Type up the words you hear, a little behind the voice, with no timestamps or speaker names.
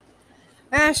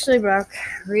Ashley Brock,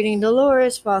 reading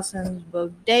Dolores Fossum's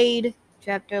book Dade,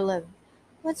 Chapter 11.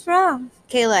 What's wrong?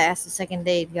 Kayla asked the second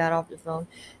Dade got off the phone.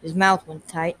 His mouth went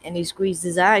tight, and he squeezed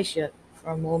his eyes shut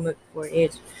for a moment before he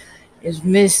answered. It's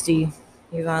Misty,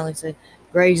 he finally said.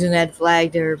 Grayson had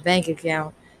flagged her bank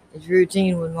account. It's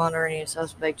routine when monitoring a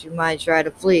suspect you might try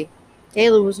to flee.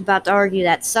 Kayla was about to argue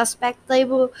that suspect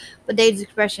label, but Dade's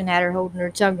expression had her holding her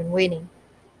tongue and waiting.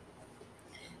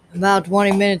 About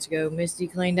 20 minutes ago, Misty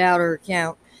cleaned out her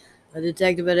account. A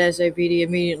detective at SAPD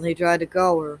immediately tried to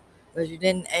call her, but she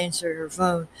didn't answer her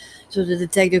phone, so the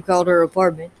detective called her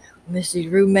apartment. Misty's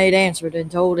roommate answered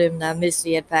and told him that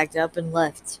Misty had packed up and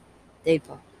left. They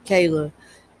thought, Kayla.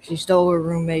 She stole her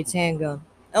roommate's handgun.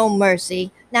 Oh,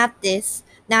 mercy. Not this.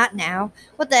 Not now.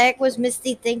 What the heck was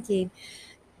Misty thinking?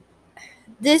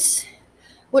 This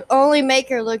would only make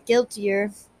her look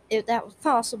guiltier, if that was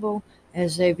possible.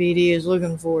 SAPD is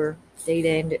looking for her,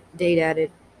 Date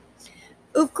added.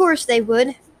 Of course they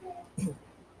would.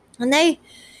 And they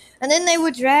And then they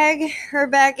would drag her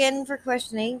back in for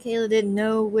questioning. Kayla didn't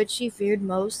know which she feared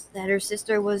most, that her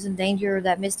sister was in danger or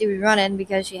that Misty was running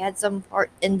because she had some part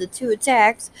in the two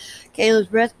attacks. Kayla's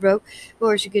breath broke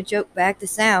before she could choke back the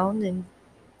sound, and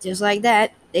just like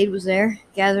that, Dade was there,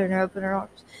 gathering her up in her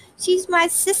arms. She's my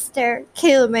sister,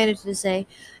 Kayla managed to say,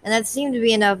 and that seemed to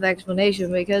be enough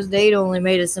explanation because Dade only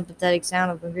made a sympathetic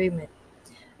sound of agreement.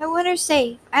 I want her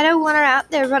safe. I don't want her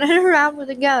out there running around with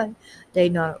a gun. They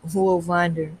nodded. We'll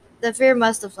find her. The fear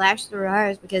must have flashed through her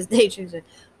eyes because Daedra said,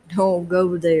 don't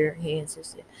go there, he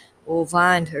insisted. We'll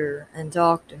find her and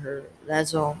talk to her.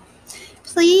 That's all.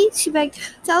 Please, she begged.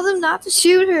 Tell them not to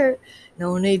shoot her.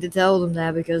 No need to tell them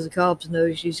that because the cops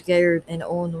know she's scared and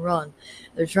on the run.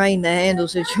 They're trained to handle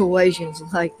situations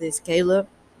like this, Caleb.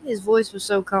 His voice was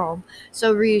so calm,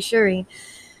 so reassuring,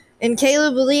 and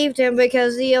Caleb believed him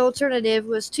because the alternative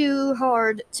was too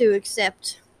hard to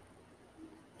accept.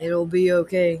 It'll be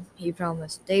okay, he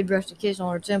promised. Dade brushed a kiss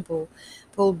on her temple,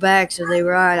 pulled back so they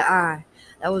were eye to eye.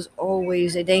 That was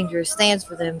always a dangerous stance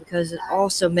for them because it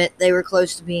also meant they were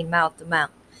close to being mouth to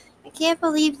mouth. I can't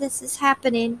believe this is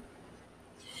happening,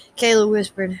 Kayla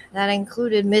whispered. That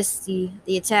included Misty,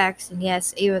 the attacks, and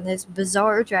yes, even this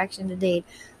bizarre attraction to Dade.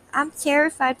 I'm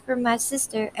terrified for my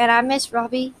sister, and I miss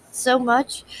Robbie so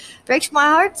much. Breaks my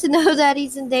heart to know that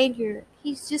he's in danger.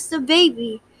 He's just a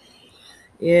baby.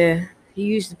 Yeah, he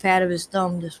used the pad of his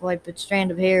thumb to swipe a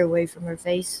strand of hair away from her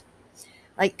face.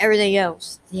 Like everything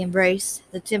else, the embrace,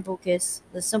 the temple kiss,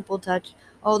 the simple touch,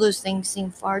 all those things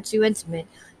seemed far too intimate.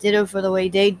 Ditto for the way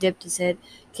Dade dipped his head.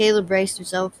 Kayla braced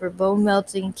herself for a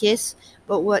bone-melting kiss,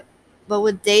 but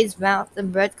with Dade's mouth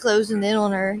and breath closing in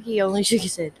on her, he only shook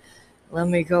his head. Let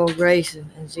me call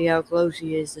Grayson and see how close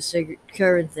he is to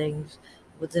securing things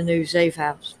with the new safe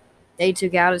house. Dade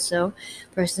took out his cell,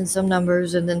 pressed in some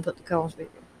numbers, and then put the call on speaker.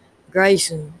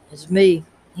 Grayson, it's me,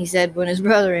 he said when his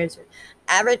brother answered.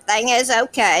 Everything is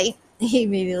okay, he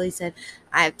immediately said.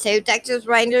 I have two Texas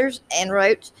Rangers en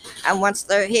route, and once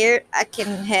they're here, I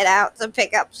can head out to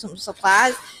pick up some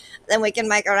supplies. Then we can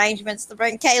make arrangements to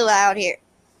bring Kayla out here.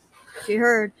 She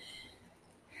heard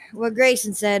what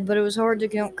Grayson said, but it was hard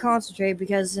to concentrate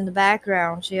because in the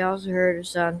background she also heard her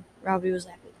son. Robbie was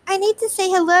laughing. I need to say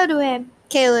hello to him,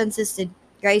 Kayla insisted.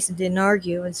 Grayson didn't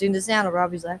argue, and soon the sound of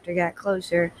Robbie's laughter got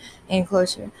closer and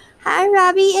closer. Hi,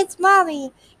 Robbie, it's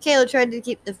Mommy. Kayla tried to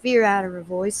keep the fear out of her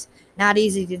voice. Not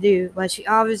easy to do, but she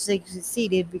obviously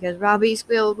succeeded because Robbie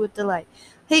squealed with delight.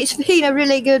 He's being a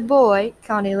really good boy,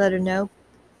 Connie let her know.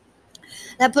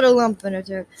 That put a lump in her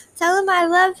throat. Tell him I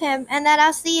love him and that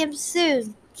I'll see him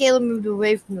soon. Kayla moved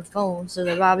away from the phone so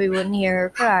that Robbie wouldn't hear her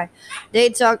cry.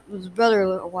 Dade talked with his brother a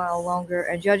little while longer,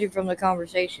 and judging from the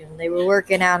conversation, they were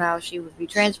working out how she would be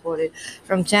transported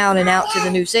from town and out to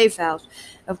the new safe house.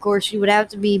 Of course, she would have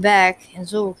to be back in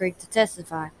Silver Creek to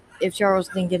testify. If Charles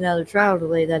didn't get another trial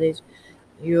delay, that is.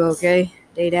 You okay?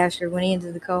 Dade asked her when he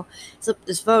entered the call, slipped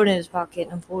his phone in his pocket,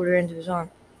 and pulled her into his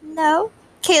arm. No.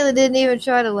 Kayla didn't even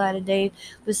try to lie to Dade.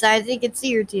 Besides, he could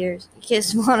see her tears. He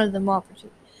kissed one of them off her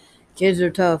cheek. Kids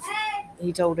are tough,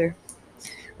 he told her.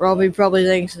 Robbie probably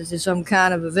thinks this is some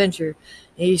kind of adventure.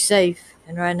 He's safe,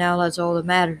 and right now that's all that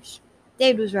matters.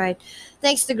 Dade was right.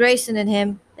 Thanks to Grayson and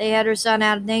him, they had her son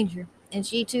out of danger, and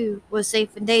she too was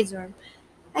safe in Dade's arms.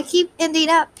 I keep ending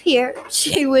up here,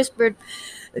 she whispered,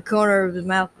 the corner of his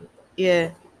mouth.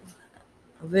 Yeah,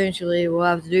 eventually we'll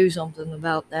have to do something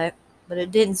about that. But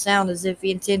it didn't sound as if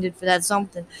he intended for that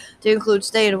something to include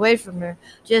staying away from her.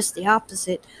 Just the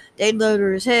opposite. Dade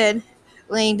lowered his head,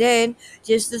 leaned in,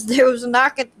 just as there was a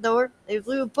knock at the door. They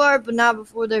flew apart, but not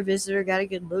before their visitor got a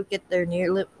good look at their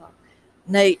near lip lock.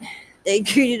 Nate, they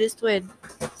greeted his twin.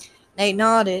 Nate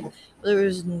nodded. There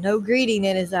was no greeting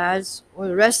in his eyes or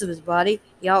the rest of his body.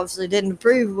 He obviously didn't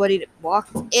approve of what he'd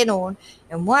walked in on,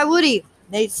 and why would he?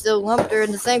 Nate still lumped her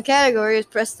in the same category as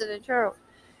Preston and Charles.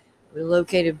 We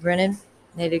located Brennan,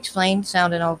 Nate explained,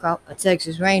 sounding all cop. A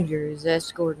Texas Ranger is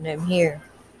escorting him here.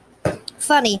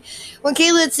 Funny, when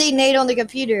Kayla had seen Nate on the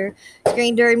computer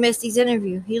screen during Misty's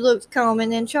interview, he looked calm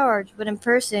and in charge, but in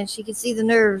person, she could see the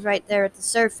nerves right there at the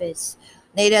surface.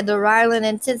 Nate had the violent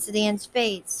intensity in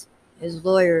spades. His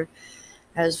lawyer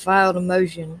has filed a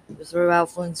motion to throw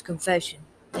out Flynn's confession.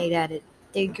 Nate added,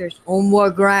 Thinkers, on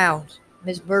what grounds?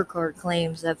 Miss Burkhardt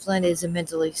claims that Flynn isn't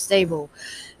mentally stable,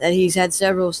 that he's had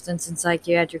several stints in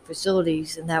psychiatric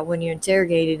facilities, and that when you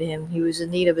interrogated him, he was in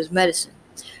need of his medicine.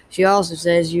 She also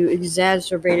says you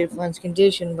exacerbated Flynn's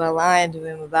condition by lying to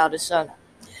him about his son.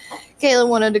 Kayla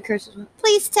wanted to curse him.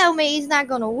 Please tell me he's not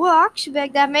going to walk. She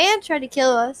begged that man tried to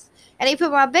kill us, and he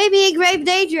put my baby in grave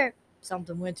danger.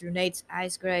 Something went through Nate's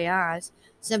ice gray eyes.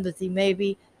 Sympathy,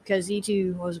 maybe, because he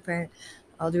too was a parent.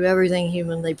 I'll do everything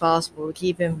humanly possible to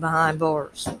keep him behind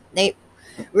bars. Nate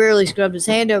wearily scrubbed his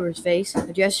hand over his face,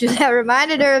 a gesture that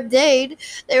reminded her of Dade.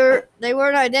 They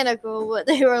weren't identical, but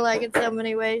they were like in so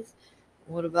many ways.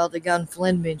 What about the gun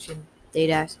Flynn mentioned? Dade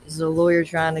asked. Is the lawyer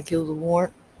trying to kill the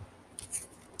warrant?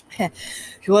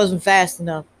 She wasn't fast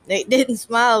enough. Nate didn't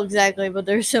smile exactly, but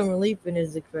there was some relief in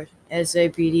his expression.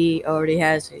 SAPD already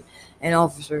has it, and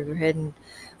officers are heading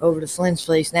over to Flynn's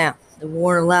place now. The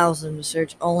warrant allows them to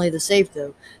search only the safe,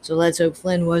 though, so let's hope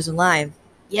Flynn wasn't lying.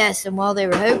 Yes, and while they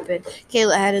were hoping,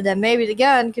 Kayla added that maybe the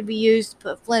gun could be used to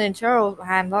put Flynn and Charles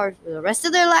behind bars for the rest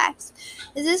of their lives.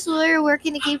 Is this lawyer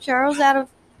working to keep Charles out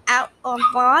on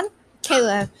bond?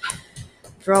 Kayla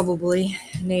probably,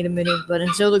 Nate admitted, but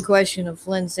until the question of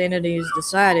Flynn's sanity is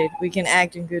decided, we can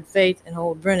act in good faith and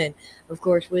hold Brennan. Of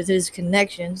course, with his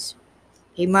connections,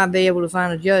 he might be able to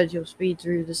find a judge who'll speed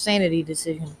through the sanity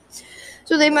decision.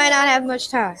 So they might not have much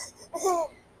time.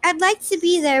 I'd like to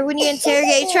be there when you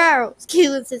interrogate Charles,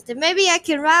 Kayla insisted. Maybe I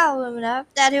can rile him enough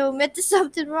that he'll admit to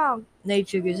something wrong. Nate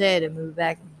shook his head and moved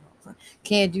back.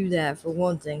 Can't do that, for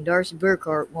one thing. Darcy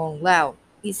Burkhardt won't allow it.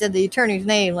 He said the attorney's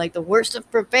name like the worst of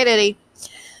profanity.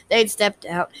 They'd stepped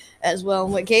out as well,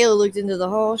 and when Kayla looked into the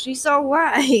hall, she saw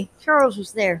why. Charles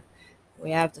was there.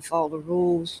 We have to follow the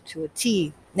rules to a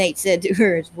T, Nate said to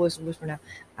her, his voice a whisper now.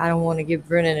 I don't want to give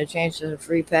Brennan a chance at a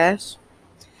free pass.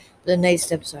 Then Nate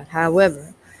stepped aside.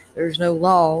 However, there's no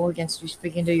law against you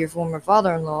speaking to your former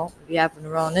father-in-law if you happen to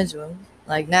run into him,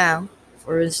 like now,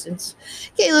 for instance.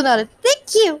 Kayla nodded.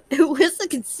 Thank you. It was a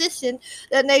concession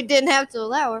that Nate didn't have to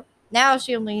allow her. Now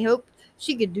she only hoped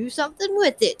she could do something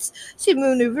with it. She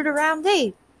maneuvered around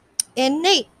Dave and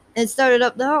Nate and started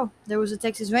up the hall. There was a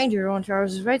Texas Ranger on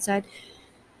Charles's right side,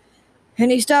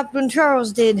 and he stopped when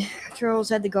Charles did. Charles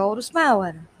had the gall to smile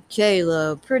at her.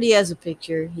 Kayla, pretty as a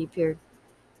picture, he peered.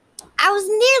 I was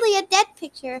nearly a dead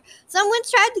picture. Someone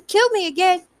tried to kill me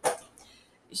again.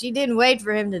 She didn't wait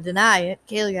for him to deny it.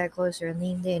 Kayla got closer and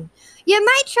leaned in. You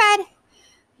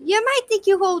might think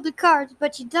you hold the cards,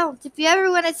 but you don't. If you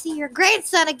ever want to see your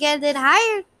grandson again, then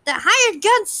the hired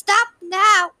gun stop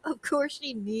now. Of course,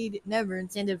 she never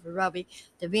intended for Robbie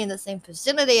to be in the same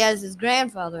vicinity as his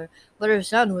grandfather, but her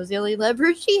son was the only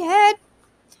leverage she had.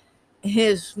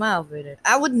 His smile faded.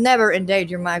 I would never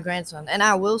endanger my grandson, and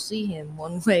I will see him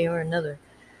one way or another.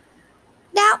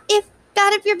 Now,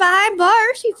 if you're behind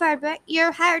bars, she fired back.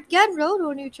 Your hired gun rode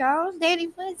on you, Charles. Danny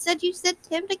Flynn said you sent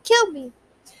him to kill me.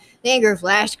 The anger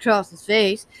flashed across his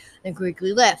face, then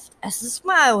quickly left, as the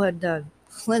smile had done.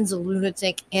 Flynn's a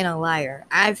lunatic and a liar.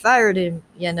 I fired him,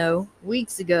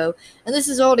 weeks ago, and this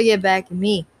is all to get back at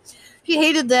me. She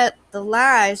hated that the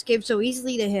lies came so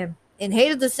easily to him, and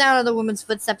hated the sound of the woman's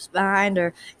footsteps behind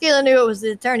her. Kayla knew it was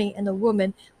the attorney, and the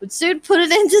woman would soon put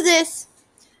an end to this.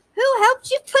 Who helped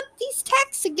you put these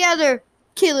texts together?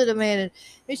 Kayla demanded,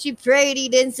 and she prayed he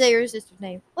didn't say her sister's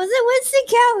name. Was it Winston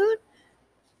Calhoun?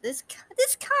 This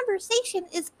conversation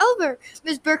is over,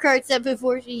 Miss Burkhardt said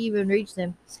before she even reached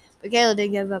him. But Kayla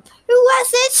didn't give up. Who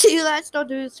was it? She latched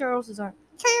onto Charles's arm.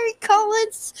 Carrie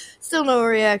Collins. Still no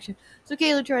reaction. So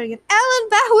Kayla tried again. Alan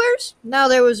Bowers. Now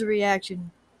there was a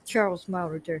reaction. Charles' smile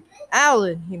returned.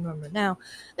 Alan, he murmured. Now,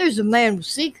 there's a man with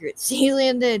secrets. He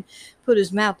leaned in, put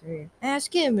his mouth to her.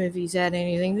 Ask him if he's had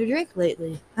anything to drink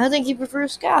lately. I think he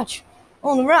prefers scotch.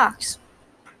 On the rocks.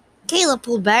 Kayla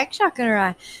pulled back, shock in her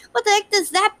eye. What the heck does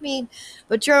that mean?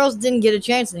 But Charles didn't get a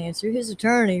chance to answer. His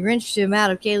attorney wrenched him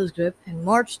out of Kayla's grip and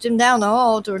marched him down the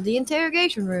hall toward the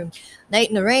interrogation room. Nate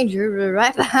and the ranger were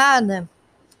right behind them.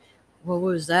 What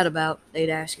was that about? They'd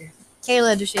ask her.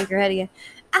 Kayla had to shake her head again.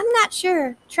 I'm not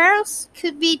sure. Charles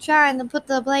could be trying to put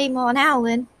the blame on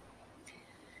Alan.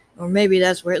 Or maybe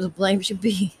that's where the blame should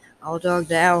be. I'll talk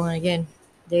to Alan again,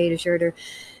 Dade assured her.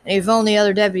 And he phoned the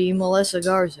other deputy, Melissa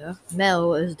Garza,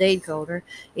 Mel, as Dade called her.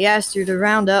 He asked her to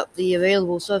round up the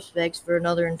available suspects for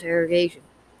another interrogation.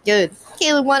 Good.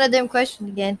 Caleb wanted them questioned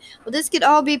again. Well, this could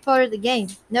all be part of the game.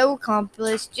 No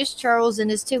accomplice, just Charles and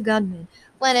his two gunmen,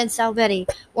 Flynn and Salvetti.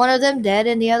 One of them dead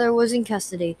and the other was in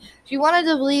custody. She wanted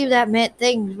to believe that meant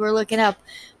things were looking up,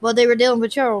 but they were dealing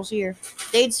with Charles here.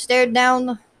 Dade started down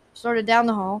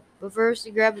the hall, but first he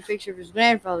grabbed a picture of his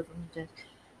grandfather from the desk.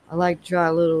 "I'd like to try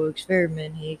a little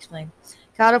experiment," he exclaimed.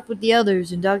 Caught up with the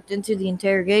others and ducked into the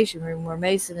interrogation room where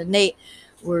Mason and Nate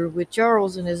were with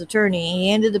Charles and his attorney. He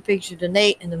handed the picture to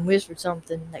Nate and then whispered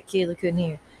something that Kayla couldn't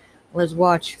hear. "Let's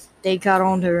watch." They caught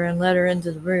on to her and led her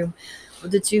into the room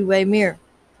with the two-way mirror.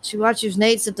 She watched as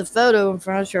Nate set the photo in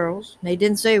front of Charles. Nate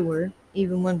didn't say a word,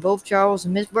 even when both Charles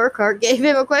and Miss Burkhart gave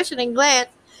him a questioning glance.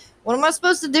 "What am I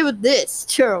supposed to do with this?"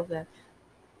 Charles asked.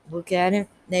 "Look at him,"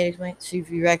 Nate explained. "See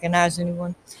if you recognize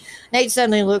anyone." Nate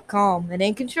suddenly looked calm and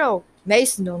in control.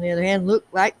 Mason, on the other hand,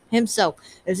 looked like himself,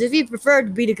 as if he preferred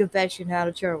to beat a confession out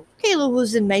of Charles. Caleb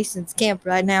was in Mason's camp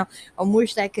right now and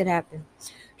wished that could happen.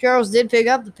 Charles did pick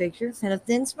up the picture, and a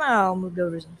thin smile moved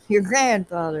over his. "Your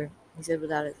grandfather," he said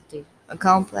without hesitation. "A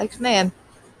complex man."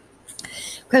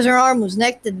 Because her arm was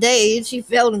next to Dade, she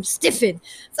felt him stiffen.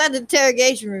 Inside the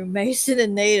interrogation room, Mason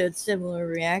and Nate had similar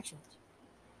reactions.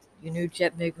 "You knew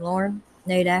Chet McLaurin?"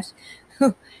 Nate asked.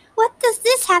 "What does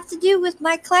this have to do with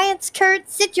my client's current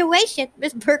situation?"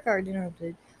 Miss Burkhardt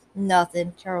interrupted.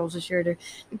 "Nothing," Charles assured her.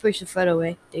 He pushed the photo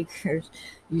away. Dade cursed.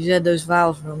 "You said those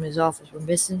files from his office were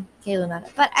missing?" Kayla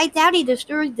nodded. "But I doubt he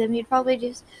destroyed them. He'd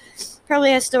probably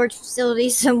has storage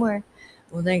facilities somewhere."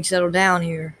 "When things settle down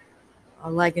here,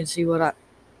 I'll look and see what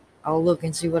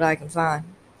I can find."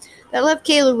 That left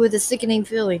Caleb with a sickening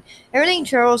feeling. Everything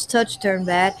Charles touched turned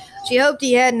bad. She hoped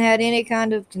he hadn't had any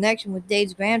kind of connection with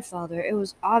Dade's grandfather. It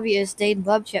was obvious Dade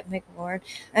loved Chet McLaurin,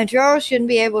 and Charles shouldn't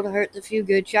be able to hurt the few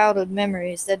good childhood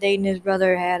memories that Dade and his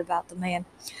brother had about the man.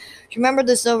 She remembered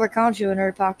the silver concho in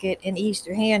her pocket and eased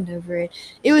her hand over it.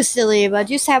 It was silly, but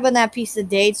just having that piece of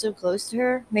Dade so close to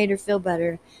her made her feel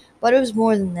better. But it was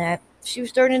more than that. She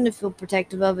was starting to feel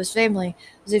protective of his family,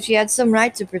 as if she had some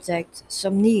right to protect,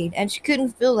 some need, and she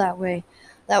couldn't feel that way.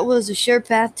 That was a sure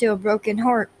path to a broken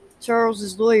heart.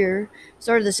 Charles's lawyer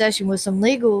started the session with some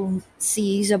legal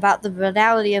C's about the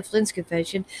validity of Flynn's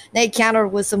confession. Nate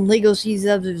countered with some legal C's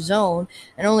of his own,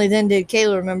 and only then did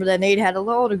Kayla remember that Nate had a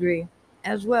law degree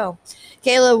as well.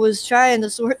 Kayla was trying to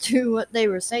sort through what they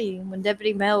were saying when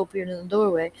Deputy Mel appeared in the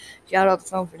doorway. She held out the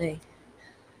phone for Nate.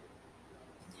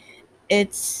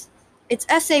 It's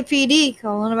SAPD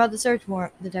calling about the search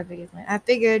warrant," the deputy explained. "I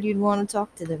figured you'd want to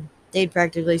talk to them." Dade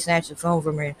practically snatched the phone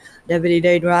from her. "Deputy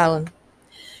Dade Ryland."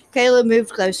 Caleb moved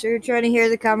closer, trying to hear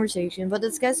the conversation, but the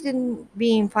discussion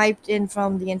being piped in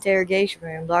from the interrogation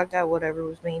room blocked out whatever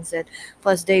was being said.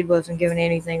 Plus, Dade wasn't giving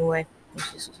anything away.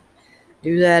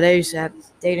 "Do that ASAP,"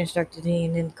 Dade instructed he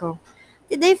and then called.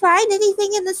 "Did they find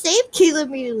anything in the safe?" Caleb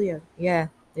immediately asked. "Yeah,"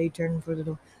 Dade turned for the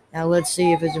door. "Now let's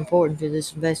see if it's important to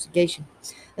this investigation."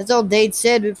 That's all Dade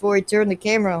said before he turned the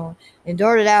camera on and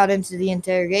darted out into the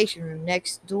interrogation room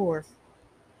next door.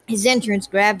 His entrance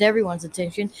grabbed everyone's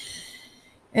attention,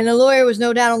 and the lawyer was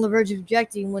no doubt on the verge of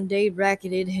objecting when Dade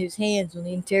bracketed his hands on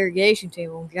the interrogation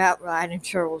table and got right in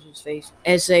Charles's face.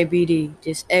 "SABD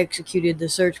just executed the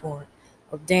search warrant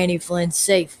of Danny Flynn's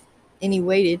safe." And he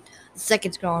waited. The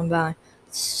seconds gone by.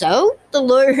 "So?" the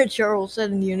lawyer and Charles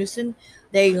said in unison.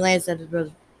 Dade glanced at his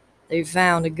brother. "They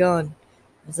found a gun,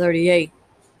 a .38,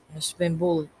 and a spent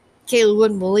bullet." Caleb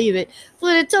wouldn't believe it.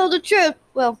 Flynn had told the truth.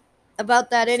 "Well, about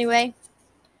that anyway."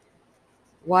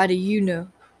 "Why do you know?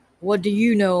 What do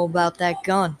you know about that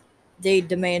gun?" Dade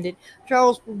demanded.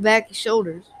 Charles pulled back his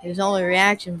shoulders, his only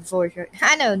reaction before he shrugged.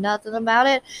 "I know nothing about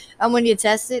it. And when you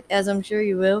test it, as I'm sure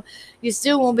you will, you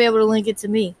still won't be able to link it to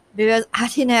me, because I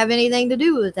didn't have anything to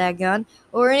do with that gun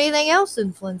or anything else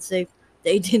in Flynn's safe."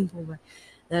 Dade didn't pull back.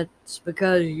 "That's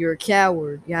because you're a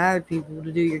coward. You hired people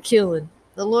to do your killing."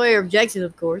 The lawyer objected,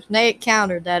 of course. Nate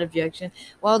countered that objection.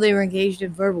 While they were engaged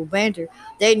in verbal banter,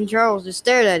 Dade and Charles just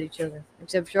stared at each other,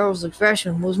 except Charles'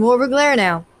 expression was more of a glare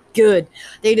now. Good.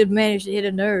 Dade had managed to hit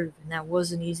a nerve, and that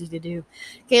wasn't easy to do.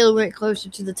 Kayla went closer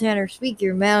to the tenor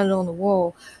speaker mounted on the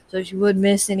wall so she wouldn't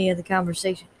miss any of the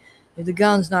conversation. "If the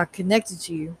gun's not connected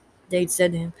to you," Dade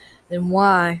said to him, "then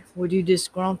why would you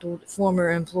disgruntled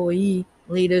former employee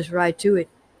lead us right to it?"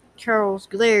 Charles'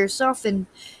 glare softened,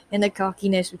 and the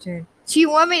cockiness returned. "Do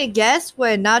you want me to guess why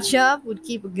a nut shop would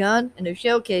keep a gun and a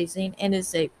shell casing in his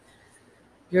safe?"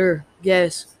 "Sure,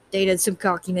 guess." Dade had some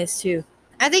cockiness, too.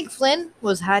 "I think Flynn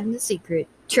was hiding the secret."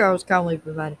 Charles calmly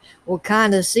provided. What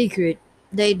kind of secret?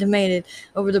 Dade demanded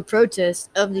over the protest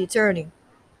of the attorney.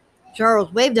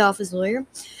 Charles waved off his lawyer,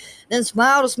 then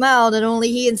smiled a smile that only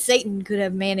he and Satan could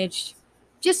have managed.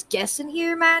 Just guessing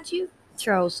here, mind you,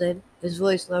 Charles said, his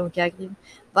voice low and calculating.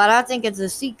 But I think it's a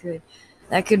secret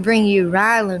that could bring you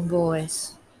Ryland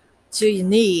boys to your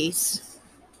knees.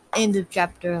 End of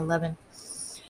chapter 11.